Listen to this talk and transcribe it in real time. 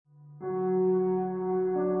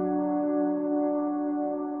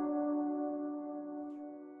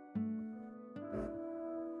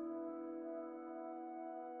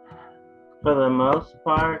For the most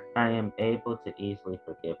part, I am able to easily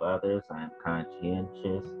forgive others. I am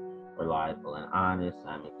conscientious, reliable, and honest.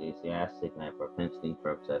 I'm enthusiastic, and I have propensity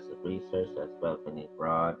for obsessive research that's developing a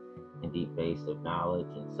broad and deep base of knowledge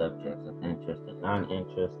in subjects of interest and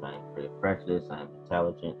non-interest. I am free of prejudice. I am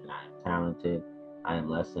intelligent, and I am talented. I am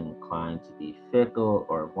less inclined to be fickle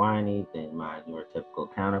or whiny than my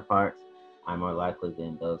neurotypical counterparts. I'm more likely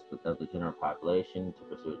than those of the general population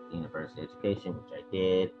to pursue university education, which I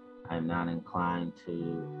did. I'm not inclined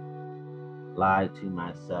to lie to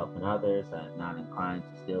myself and others. I'm not inclined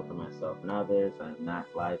to steal from myself and others. I'm not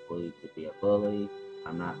likely to be a bully.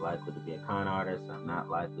 I'm not likely to be a con artist. I'm not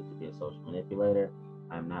likely to be a social manipulator.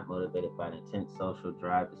 I'm not motivated by an intense social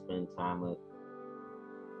drive to spend time with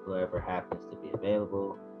whoever happens to be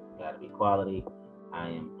available. Got to be quality. I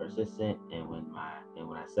am persistent, and when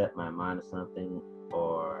I set my mind to something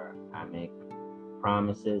or I make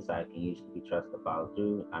promises, I can usually be trusted to follow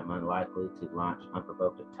through. I'm unlikely to launch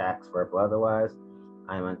unprovoked attacks, verbal or otherwise.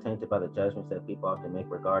 I am untainted by the judgments that people often make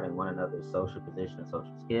regarding one another's social position and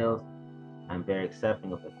social skills. I'm very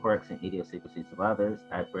accepting of the quirks and idiosyncrasies of others.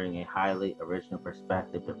 I bring a highly original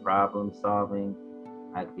perspective to problem solving.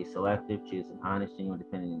 I can be selective, choosing honest, genuine,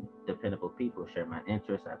 dependable people who share my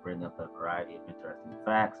interests. I bring up a variety of interesting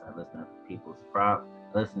facts. I listen to people's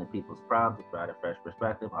problems, provide a fresh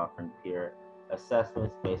perspective, offering peer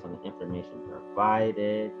assessments based on the information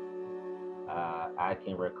provided. I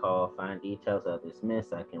can recall fine details others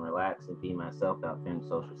miss. I can relax and be myself without fearing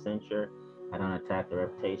social censure. I don't attack the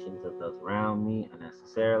reputations of those around me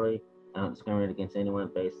unnecessarily. I don't discriminate against anyone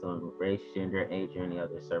based on race, gender, age, or any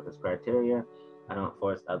other surface criteria. I don't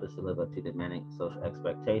force others to live up to demanding social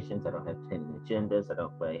expectations. I don't have hidden agendas. I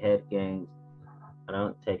don't play head games. I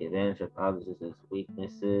don't take advantage of others'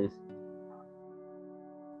 weaknesses.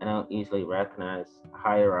 I don't easily recognize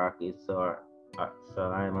hierarchies, so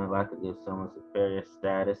I am unlikely to give someone superior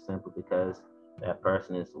status simply because that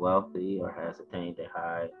person is wealthy or has attained a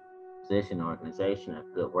high position in an organization. I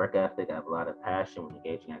have good work ethic. I have a lot of passion when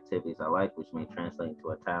engaging activities I like, which may translate into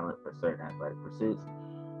a talent for certain athletic pursuits.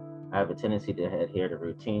 I have a tendency to adhere to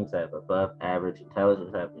routines. I have above average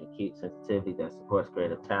intelligence. I have an acute sensitivity that supports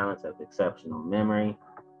creative talents. I have exceptional memory.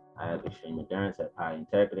 I have extreme endurance. I have high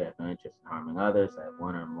integrity. I have no interest in harming others. I have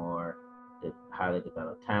one or more highly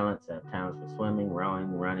developed talents. I have talents for swimming,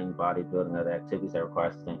 rowing, running, bodybuilding, other activities that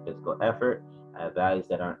require sustained physical effort. I have values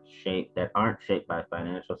that aren't shaped by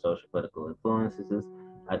financial, social, political influences.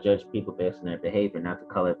 I judge people based on their behavior, not the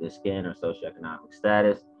color of their skin or socioeconomic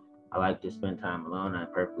status. I like to spend time alone. I'm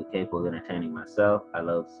perfectly capable of entertaining myself. I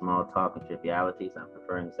love small talk and trivialities. I'm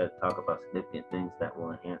preferring instead to talk about significant things that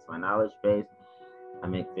will enhance my knowledge base. I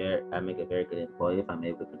make a very good employee if I'm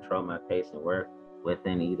able to control my pace and work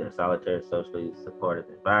within either a solitary or socially supportive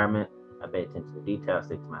environment. I pay attention to details,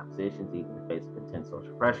 stick to my positions, even in the face of intense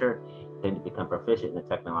social pressure. I tend to become proficient in the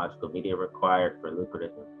technological media required for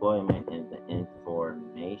lucrative employment in the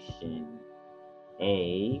information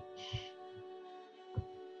age.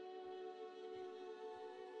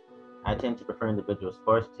 I tend to prefer individual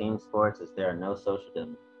sports, team sports, as there are no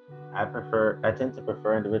social I tend to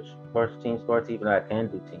prefer individual sports, team sports, even though I can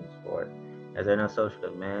do team sport, as there are no social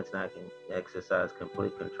demands and I can exercise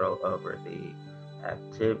complete control over the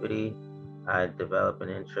activity. I develop an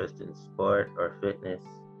interest in sport or fitness,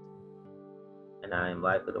 and I am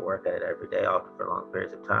likely to work at it every day, often for long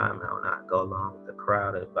periods of time. I will not go along with the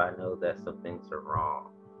crowd if I know that some things are wrong.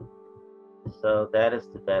 So that is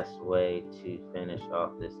the best way to finish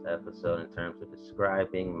off this episode in terms of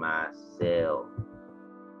describing myself.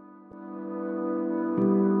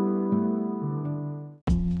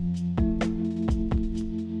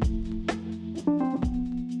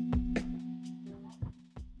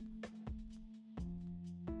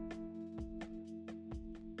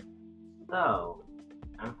 So,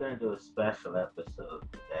 I'm going to do a special episode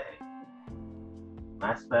today.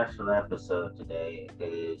 My special episode today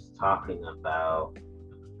is talking about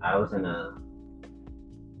I was in a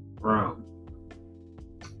room,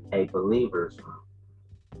 a believer's room,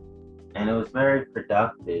 and it was very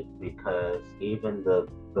productive because even the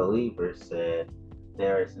believers said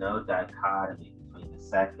there is no dichotomy between the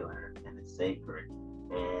secular and the sacred.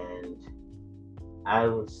 And I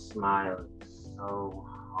was smiling so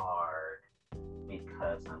hard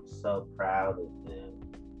because I'm so proud of them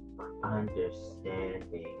for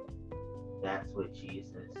understanding that's what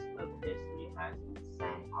Jesus of history has been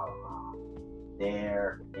saying all along.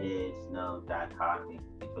 There is no dichotomy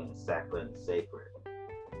between the secular and the sacred.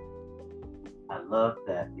 I love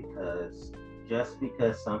that because just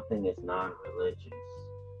because something is non religious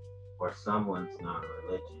or someone's non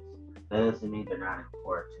religious, that doesn't mean they're not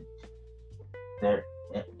important. They're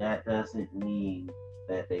that doesn't mean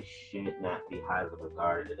that they should not be highly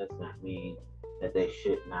regarded. It does not mean that they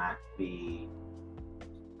should not be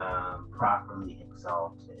properly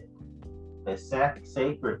exalted. But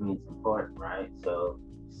sacred means important, right? So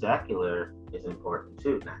secular is important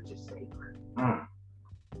too, not just sacred.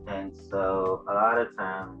 And so a lot of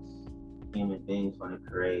times human beings want to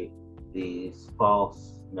create these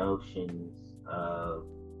false notions of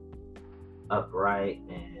upright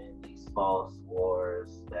and these false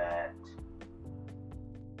wars that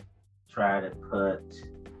try to put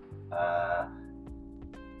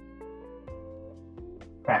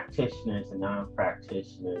practitioners and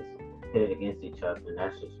non-practitioners pit against each other, and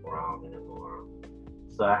that's just wrong and immoral.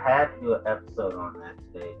 So I had to do an episode on that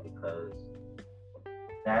today because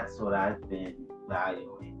that's what I've been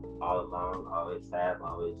valuing all along, always have,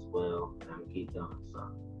 always will, and I'm gonna keep doing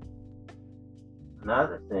so.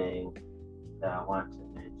 Another thing that I want to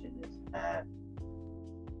mention is that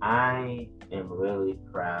I am really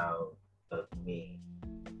proud of me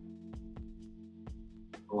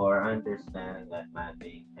for understanding that my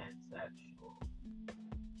being pansexual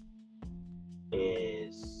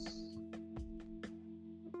is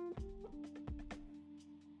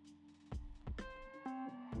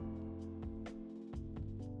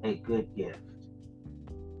a good gift,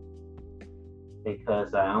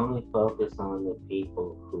 because I only focus on the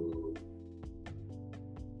people who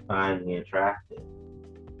find me attractive.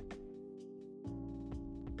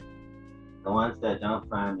 The ones that don't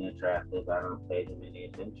find me attractive, I don't pay them any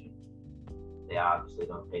attention. They obviously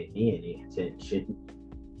don't pay me any attention.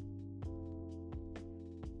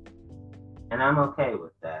 And I'm okay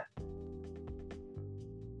with that.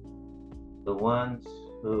 The ones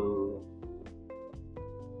who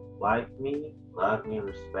like me, love me,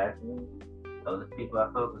 respect me, those are the people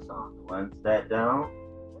I focus on. The ones that don't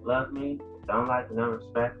love me, don't like me, don't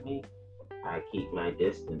respect me, I keep my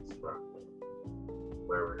distance from them,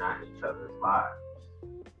 where we're not in each other's lives.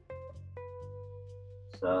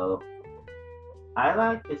 So I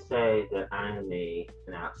like to say that I am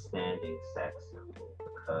an outstanding sex symbol,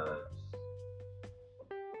 because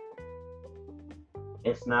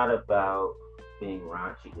it's not about being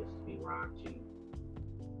raunchy just to be raunchy,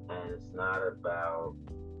 and it's not about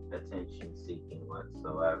attention seeking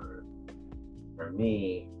whatsoever. For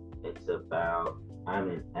me, it's about, I'm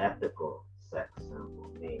an ethical sex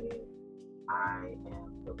symbol, meaning I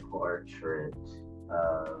am the portrait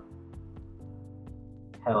of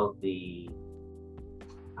healthy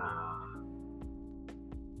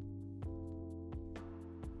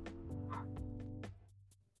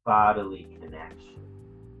bodily connection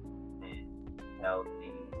and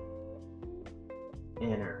healthy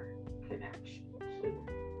inner connection too.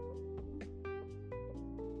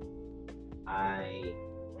 I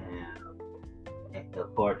am the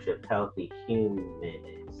portrait of healthy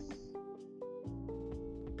humanness,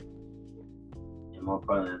 and more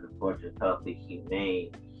importantly, the portrait of healthy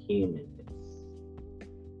humane humanness.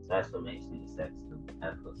 That's what makes me the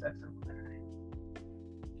ethical sex symbol.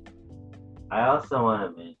 I also want to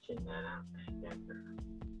mention that I'm transgender,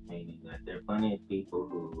 meaning that there are plenty of people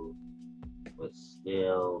who would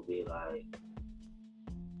still be like,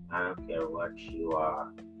 I don't care what you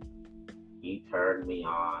are, you turned me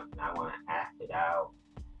on, and I want to act it out,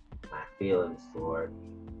 my feelings toward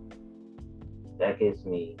you. That gives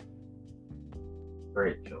me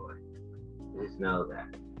great joy. Just know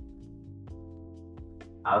that.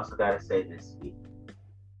 I also got to say this week,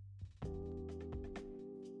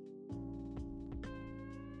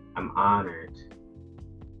 I'm honored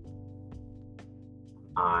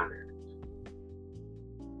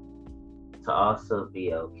to also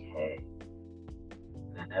be okay.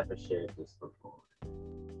 And I never shared this before.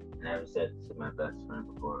 I never said this to my best friend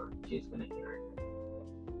before. She's gonna hear it.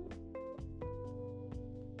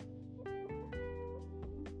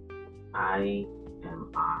 I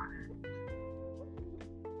am honored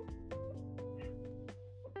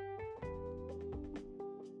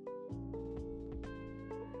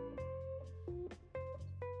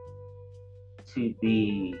to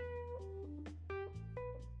be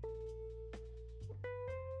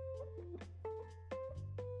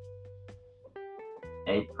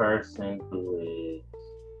a person who is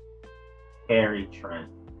Harry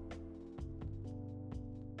Trent.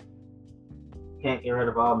 Can't get rid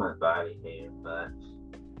of all my body hair, but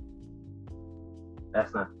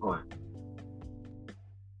that's not the point.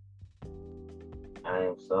 I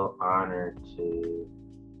am so honored to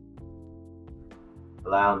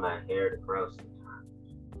allow my hair to grow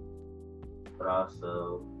sometimes, but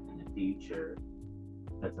also in the future,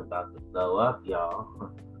 it's about to blow up,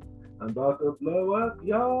 y'all. I'm about to blow up,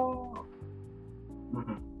 y'all.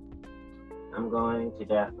 I'm going to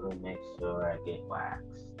definitely make sure I get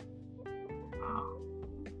waxed. Um,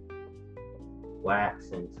 wax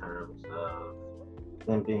in terms of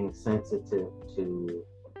them being sensitive to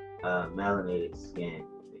melanated skin,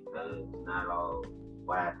 because not all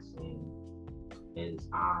waxing is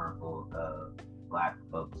honorable of black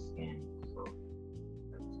folks' skin. So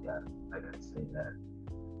I gotta say that.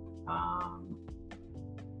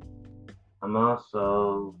 I'm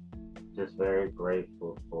also just very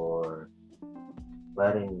grateful for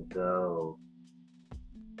letting go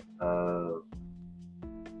of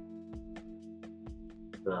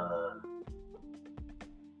the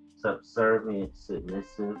subservient,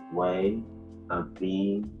 submissive way of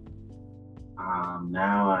being.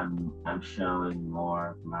 Now I'm showing more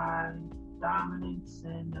of my dominance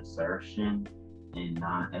and assertion in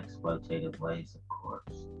non-exploitative ways, of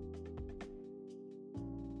course.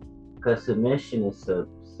 Because submission and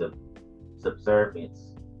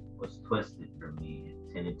subservience was twisted for me.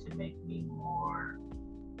 It tended to make me more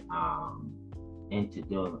into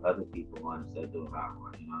doing what other people want instead of doing what I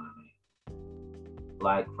want. You know what I mean?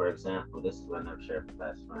 Like, for example, this is what I never shared with my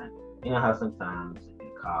best friend. You know how sometimes if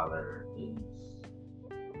your collar is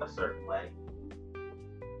a certain way?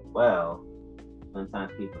 Well,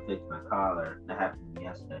 sometimes people fix my collar. That happened to me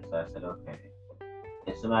yesterday. So I said, okay,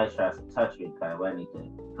 if somebody tries to touch me kind of way, I need to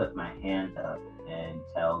put my hand up and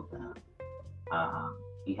tell them,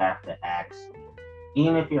 you have to ask me.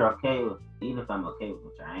 Even if I'm okay with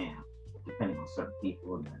which I am, depending on certain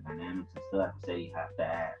people and their dynamics and stuff, I say you have to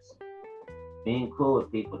ask. Being cool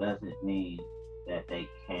with people doesn't mean that they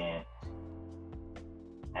can't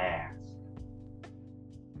ask.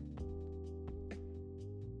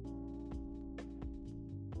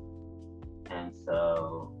 And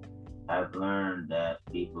so I've learned that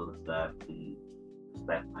people start to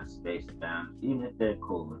respect my space boundaries, even if they're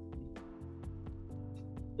cool with me.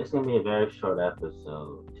 It's going to be a very short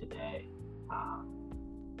episode today.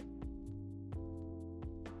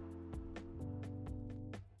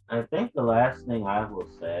 I think the last thing I will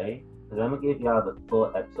say, because I'm going to give y'all the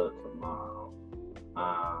full episode tomorrow.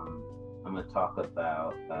 I'm going to talk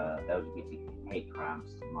about LGBT hate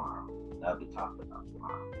crimes tomorrow. That'll be talked about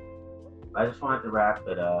tomorrow. I just wanted to wrap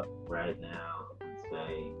it up right now and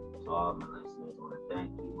say to all my listeners, I want to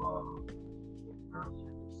thank you all for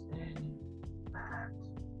understanding that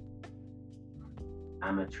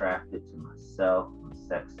I'm attracted to myself. I'm a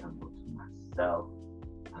sex symbol to myself.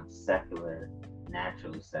 I'm secular,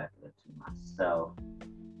 naturally secular to myself.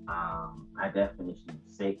 My definition of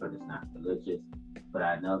sacred is not religious, but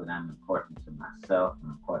I know that I'm important to myself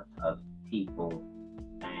and important to other people.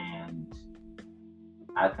 And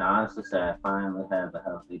I can honestly say I finally have a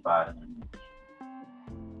healthy body image.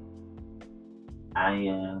 I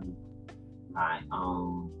am my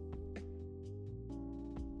own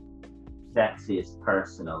sexiest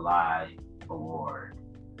person alive award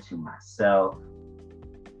to myself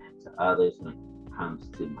and to others when it comes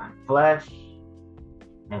to my flesh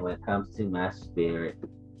and when it comes to my spirit.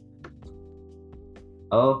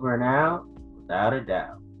 Over and out, without a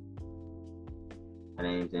doubt. My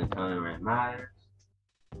name is Antonio Rand Myers,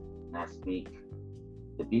 and I speak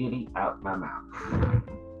the beauty out my mouth.